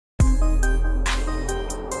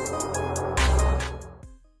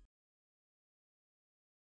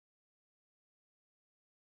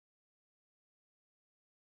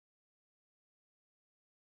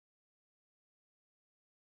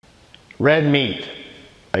Red meat.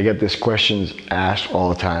 I get these questions asked all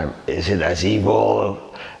the time. Is it as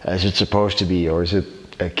evil as it's supposed to be, or is it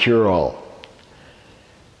a cure-all?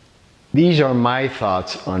 These are my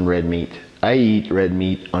thoughts on red meat. I eat red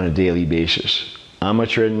meat on a daily basis. How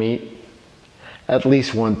much red meat? At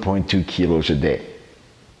least 1.2 kilos a day.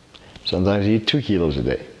 Sometimes I eat 2 kilos a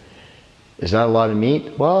day. Is that a lot of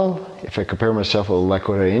meat? Well, if I compare myself with a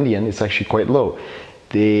Lakota Indian, it's actually quite low.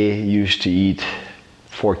 They used to eat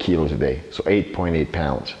 4 kilos a day, so 8.8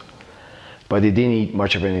 pounds. But they didn't eat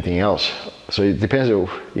much of anything else. So it depends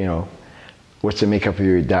on, what's the makeup of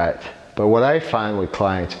your diet. But what I find with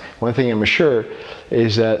clients, one thing I'm sure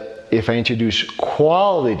is that if I introduce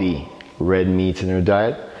quality red meat in their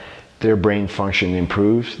diet, their brain function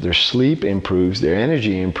improves, their sleep improves, their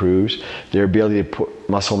energy improves, their ability to put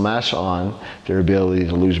muscle mass on, their ability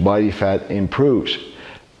to lose body fat improves.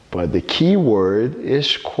 But the key word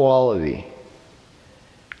is quality.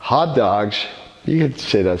 Hot dogs, you could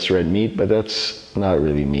say that's red meat, but that's not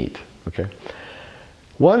really meat, okay?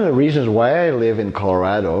 One of the reasons why I live in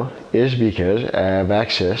Colorado is because I have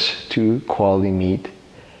access to quality meat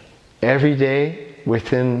every day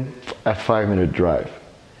within a 5-minute drive.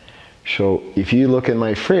 So if you look in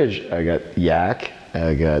my fridge, I got yak,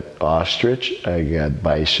 I got ostrich, I got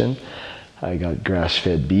bison, I got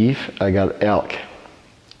grass-fed beef, I got elk.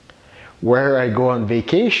 Where I go on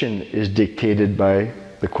vacation is dictated by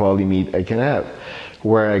the quality meat I can have.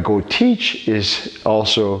 Where I go teach is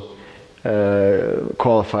also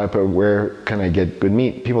qualified by where can I get good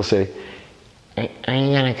meat. People say, are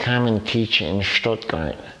you gonna come and teach in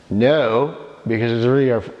Stuttgart? No, because it's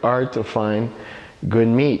really hard to find good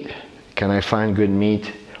meat. Can I find good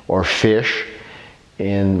meat or fish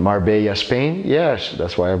in Marbella, Spain? Yes,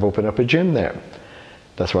 that's why I've opened up a gym there.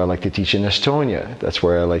 That's why I like to teach in Estonia. That's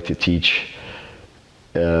where I like to teach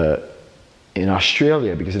in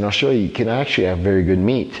Australia, because in Australia you can actually have very good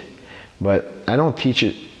meat. But I don't teach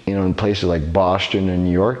it, in places like Boston or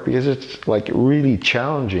New York, because it's like really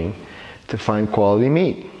challenging to find quality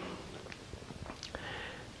meat.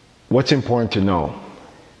 What's important to know?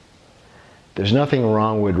 There's nothing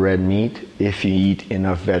wrong with red meat if you eat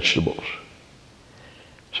enough vegetables.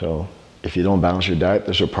 So if you don't balance your diet,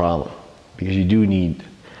 there's a problem, because you do need.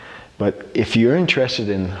 But if you're interested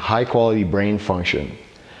in high quality brain function,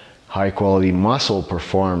 high quality muscle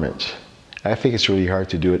performance, I think it's really hard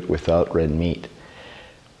to do it without red meat.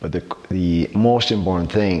 But the most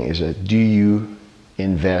important thing is that, do you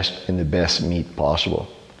invest in the best meat possible?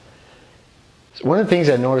 So one of the things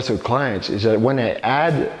I notice with clients is that when I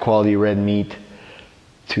add quality red meat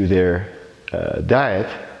to their diet,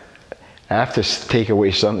 I have to take away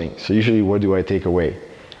something. So usually what do I take away?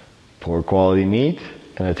 Poor quality meat,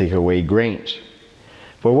 and I take away grains.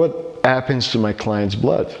 But what happens to my client's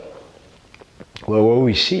blood? Well, what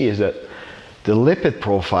we see is that the lipid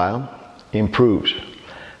profile improves.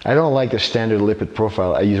 I don't like the standard lipid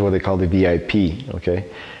profile. I use what they call the VIP, okay?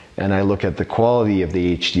 And I look at the quality of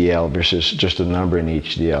the HDL versus just a number in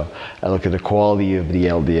HDL. I look at the quality of the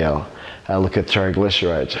LDL. I look at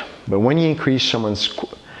triglycerides. But when you increase someone's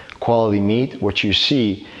quality meat, what you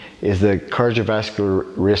see is the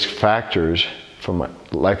cardiovascular risk factors from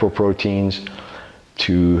lipoproteins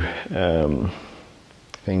to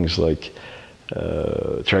things like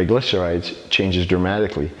triglycerides changes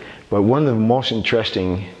dramatically. But one of the most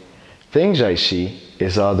interesting things I see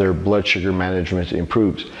is how their blood sugar management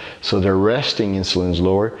improves. So their resting insulin is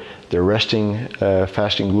lower, their resting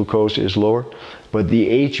fasting glucose is lower, but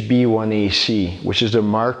the HbA1c, which is the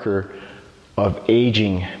marker of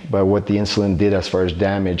aging by what the insulin did as far as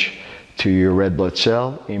damage to your red blood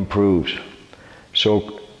cell, improves.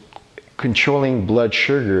 So controlling blood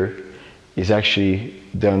sugar is actually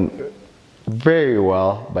done very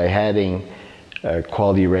well by adding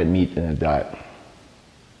quality red meat in a diet.